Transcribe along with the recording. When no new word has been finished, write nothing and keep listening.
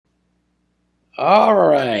All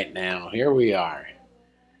right, now here we are.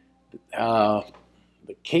 Uh,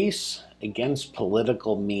 the case against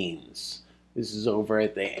political means. This is over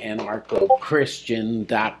at the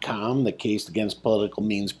anarcho-christian.com, the case against political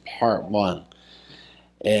means, part one.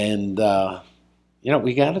 And,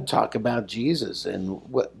 we got to talk about Jesus and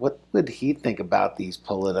what would he think about these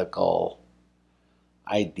political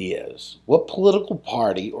ideas? What political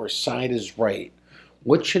party or side is right?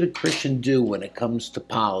 What should a Christian do when it comes to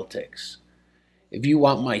politics? If you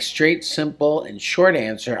want my straight, simple, and short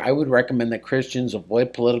answer, I would recommend that Christians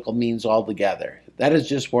avoid political means altogether. That is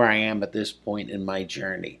just where I am at this point in my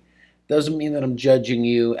journey. Doesn't mean that I'm judging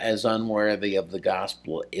you as unworthy of the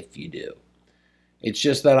gospel if you do. It's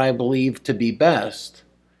just that I believe to be best,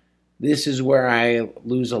 this is where I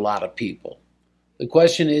lose a lot of people. The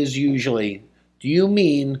question is usually, do you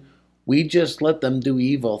mean we just let them do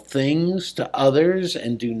evil things to others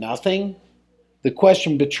and do nothing? The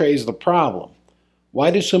question betrays the problem. Why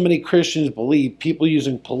do so many Christians believe people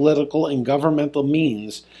using political and governmental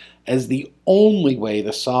means as the only way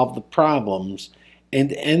to solve the problems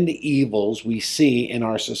and end the evils we see in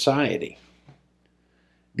our society?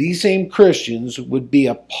 These same Christians would be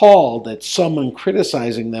appalled at someone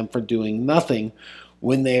criticizing them for doing nothing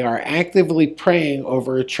when they are actively praying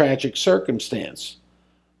over a tragic circumstance.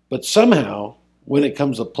 But somehow, when it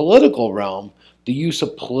comes to political realm, the use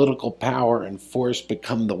of political power and force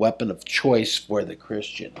become the weapon of choice for the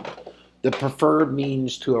Christian, the preferred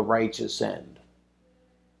means to a righteous end.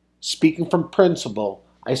 Speaking from principle,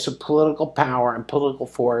 I see political power and political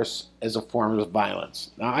force as a form of violence.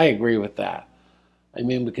 Now, I agree with that. I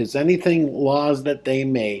mean, because anything laws that they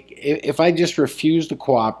make, if I just refuse to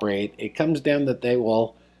cooperate, it comes down that they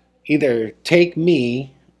will either take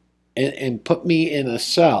me and put me in a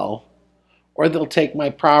cell, or they'll take my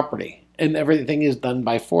property. And everything is done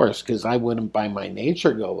by force because I wouldn't by my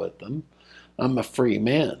nature go with them. I'm a free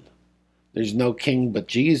man. There's no king but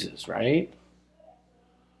Jesus, right?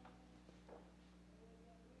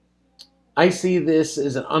 I see this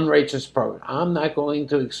as an unrighteous program. I'm not going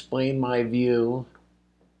to explain my view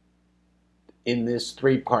in this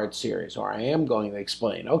three-part series, or I am going to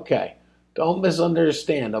explain. Okay, don't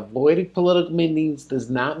misunderstand. Avoiding political meetings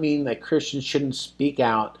does not mean that Christians shouldn't speak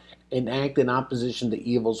out and act in opposition to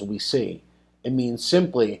evils we see. It means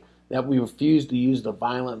simply that we refuse to use the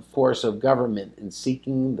violent force of government in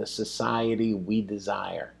seeking the society we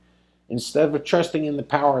desire. Instead of trusting in the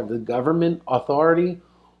power of the government authority,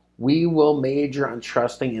 we will major on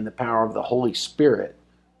trusting in the power of the Holy Spirit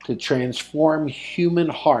to transform human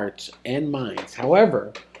hearts and minds.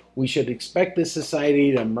 However, we should expect this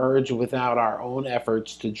society to emerge without our own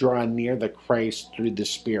efforts to draw near the Christ through the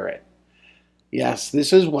Spirit. Yes,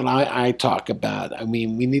 this is what I talk about. I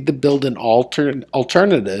mean, we need to build an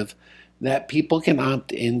alternative that people can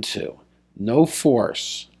opt into. No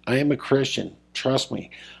force. I am a Christian. Trust me.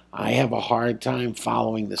 I have a hard time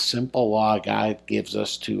following the simple law God gives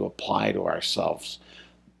us to apply to ourselves,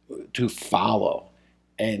 to follow.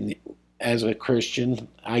 And as a Christian,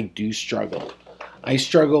 I do struggle. I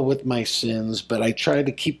struggle with my sins, but I try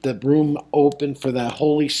to keep the room open for that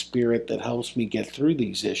Holy Spirit that helps me get through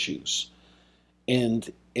these issues.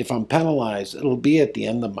 And if I'm penalized, it'll be at the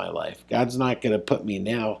end of my life. God's not going to put me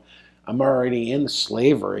now. I'm already in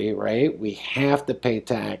slavery, right? We have to pay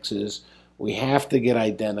taxes. We have to get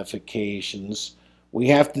identifications. We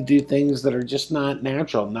have to do things that are just not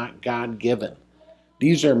natural, not God-given.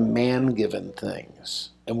 These are man-given things.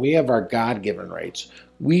 And we have our God-given rights.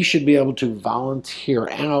 We should be able to volunteer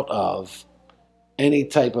out of any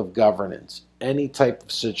type of governance, any type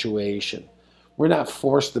of situation. We're not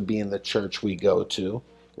forced to be in the church we go to.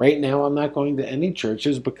 Right now, I'm not going to any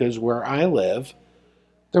churches because where I live,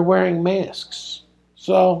 they're wearing masks.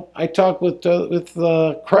 So I talk with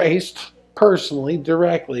Christ personally,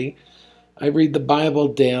 directly. I read the Bible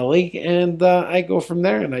daily, and I go from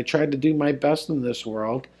there, and I try to do my best in this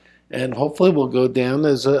world, and hopefully we'll go down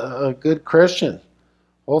as a good Christian.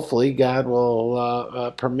 Hopefully God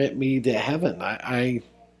will permit me to heaven.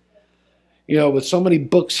 With so many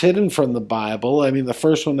books hidden from the Bible, I mean, the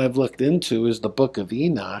first one I've looked into is the book of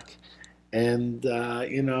Enoch. And,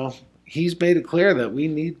 he's made it clear that we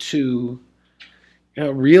need to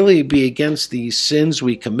really be against these sins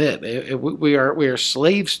we commit. We are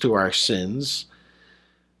slaves to our sins,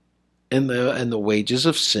 and the wages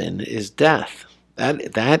of sin is death.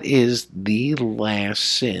 That is the last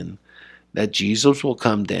sin that Jesus will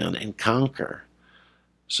come down and conquer.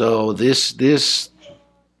 So this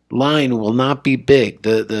line will not be big.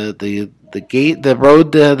 The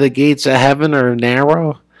road to the gates of heaven are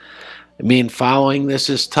narrow. I mean, following this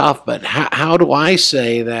is tough, but how do I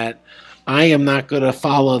say that I am not going to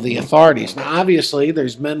follow the authorities. Now, obviously,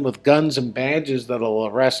 there's men with guns and badges that'll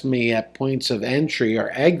arrest me at points of entry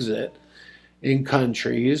or exit in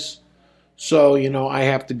countries. So, I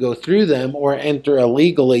have to go through them or enter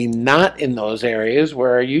illegally, not in those areas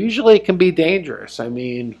where usually it can be dangerous. I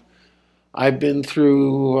mean, I've been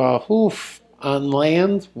through, on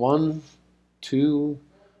land, one, two,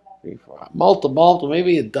 three, four, multiple,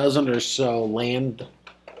 maybe a dozen or so land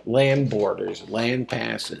borders, land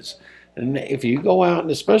passes. And if you go out,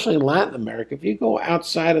 and especially in Latin America, if you go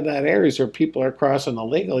outside of that areas where people are crossing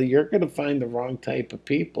illegally, you're going to find the wrong type of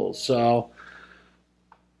people. So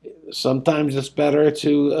sometimes it's better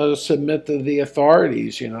to submit to the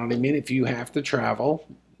authorities. You know what I mean? If you have to travel,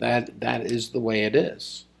 that is the way it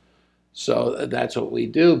is. So that's what we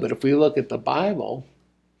do. But if we look at the Bible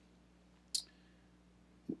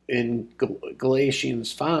in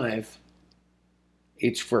Galatians 5,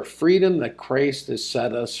 it's for freedom that Christ has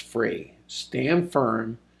set us free. Stand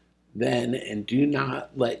firm then, and do not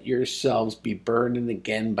let yourselves be burdened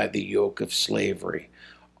again by the yoke of slavery.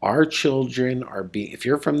 Our children are being, if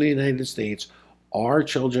you're from the United States, our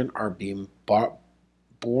children are being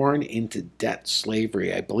born into debt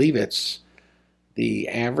slavery. I believe the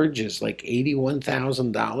average is like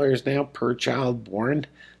 $81,000 now per child born.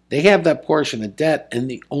 They have that portion of debt, and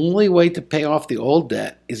the only way to pay off the old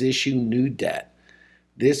debt is issue new debt.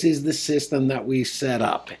 This is the system that we set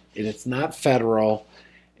up, and it's not federal.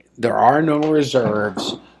 There are no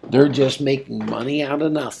reserves. They're just making money out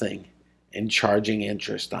of nothing and charging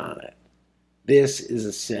interest on it. This is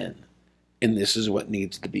a sin, and this is what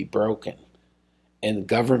needs to be broken. And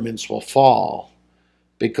governments will fall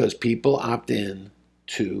because people opt in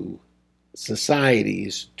to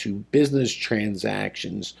societies, to business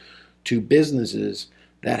transactions, to businesses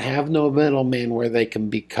that have no middleman where they can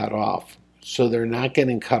be cut off. So they're not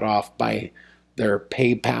getting cut off by their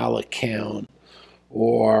PayPal account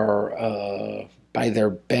or by their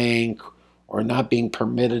bank, or not being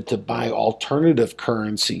permitted to buy alternative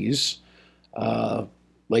currencies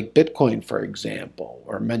like Bitcoin, for example,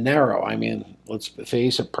 or Monero. I mean, let's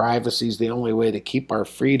face it, privacy is the only way to keep our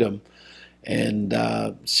freedom. And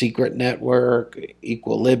Secret Network,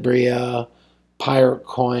 Equilibria, Pirate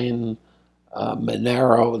Coin,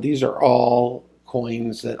 Monero, these are all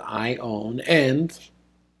coins that I own. And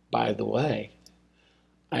by the way,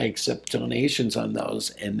 I accept donations on those,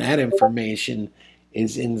 and that information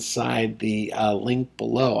is inside the link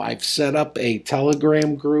below. I've set up a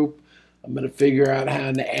Telegram group. I'm going to figure out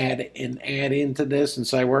how to add into this,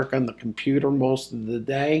 since I work on the computer most of the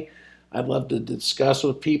day. I'd love to discuss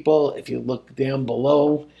with people. If you look down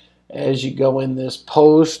below as you go in this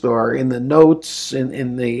post or in the notes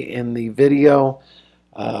in the video,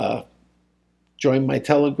 join my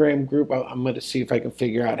Telegram group. I'm going to see if I can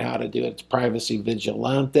figure out how to do it. It's Privacy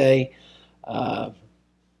Vigilante. But,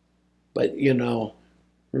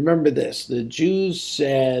 remember this. The Jews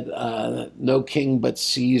said, no king but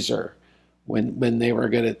Caesar, when they were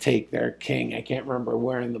going to take their king. I can't remember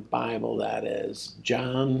where in the Bible that is.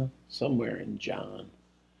 John, somewhere in John.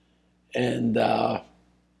 And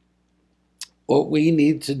what we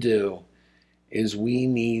need to do is we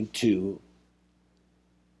need to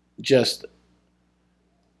just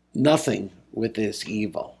nothing with this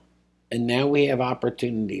evil. And now we have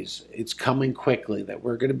opportunities. It's coming quickly that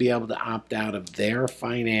we're going to be able to opt out of their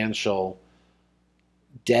financial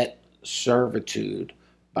debt servitude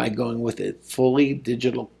by going with it fully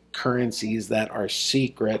digital currencies that are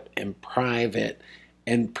secret and private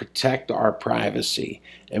and protect our privacy.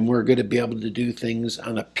 And we're going to be able to do things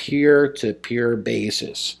on a peer-to-peer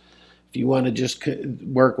basis. If you want to just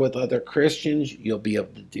work with other Christians, you'll be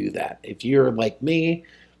able to do that. If you're like me,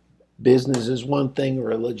 business is one thing,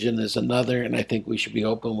 religion is another, and I think we should be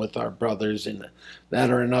open with our brothers that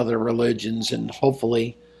are in other religions, and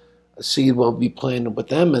hopefully a seed will be planted with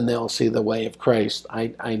them and they'll see the way of Christ.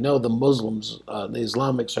 I know the Muslims, the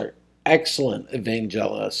Islamics are excellent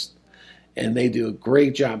evangelists, and they do a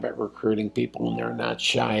great job at recruiting people, and they're not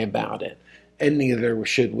shy about it, and neither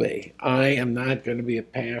should we. I am not going to be a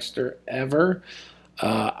pastor ever.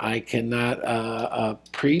 I cannot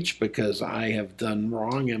preach because I have done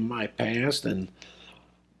wrong in my past, and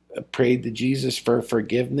prayed to Jesus for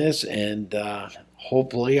forgiveness, and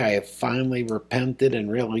hopefully I have finally repented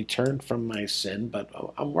and really turned from my sin, but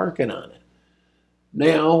I'm working on it.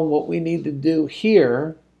 Now, what we need to do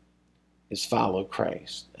here is follow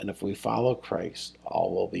Christ. And if we follow Christ,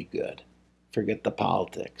 all will be good. Forget the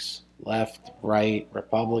politics. Left, right,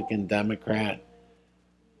 Republican, Democrat.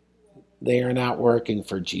 They are not working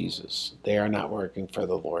for Jesus. They are not working for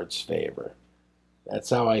the Lord's favor.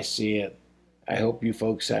 That's how I see it. I hope you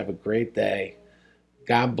folks have a great day.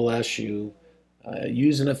 God bless you.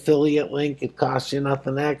 Use an affiliate link. It costs you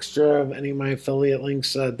nothing extra. Any of my affiliate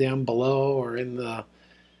links down below or in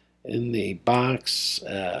the box.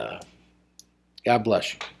 God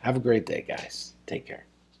bless you. Have a great day, guys. Take care.